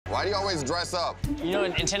Why do you always dress up? You know,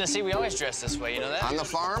 in Tennessee, we always dress this way, you know that? On the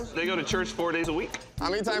farm? They go to church 4 days a week. How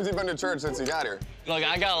many times have you been to church since you got here? Look,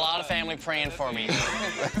 I got a lot of family praying for me.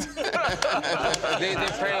 They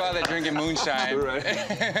pray while they're drinking moonshine. Right.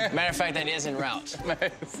 Matter of fact, that is en route.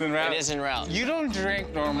 It's en route. It is en route. You don't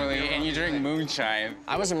drink normally, and you drink moonshine.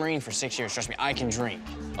 I was a Marine for 6 years. Trust me, I can drink.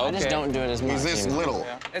 I just don't do it as much. He's this little.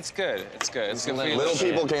 Yeah. It's good. It's good. It's good for you. Little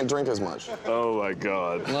people can't drink as much. Oh my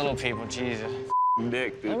God. Little people, Jesus.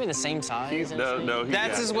 Nick, dude. Maybe the same size. No,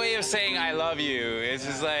 That's his way of saying I love you. It's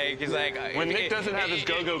just like, he's like... When Nick doesn't have his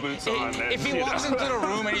go-go boots on, then, if he walks into the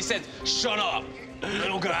room and he says, shut up,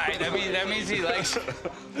 little guy, that means he likes...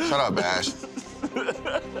 Shut up, Ash.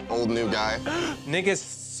 Old new guy. Nick is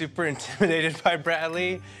super intimidated by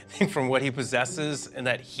Bradley, I think from what he possesses and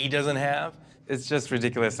that he doesn't have. It's just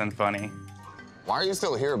ridiculous and funny. Why are you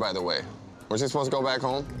still here, by the way? Was he supposed to go back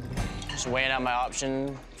home? Just weighing out my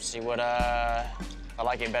option, see what, I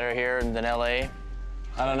like it better here than LA.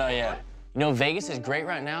 I don't know yet. You know, Vegas is great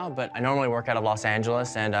right now, but I normally work out of Los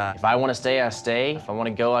Angeles, and if I want to stay, I stay. If I want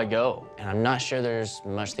to go, I go. And I'm not sure there's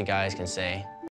much the guys can say.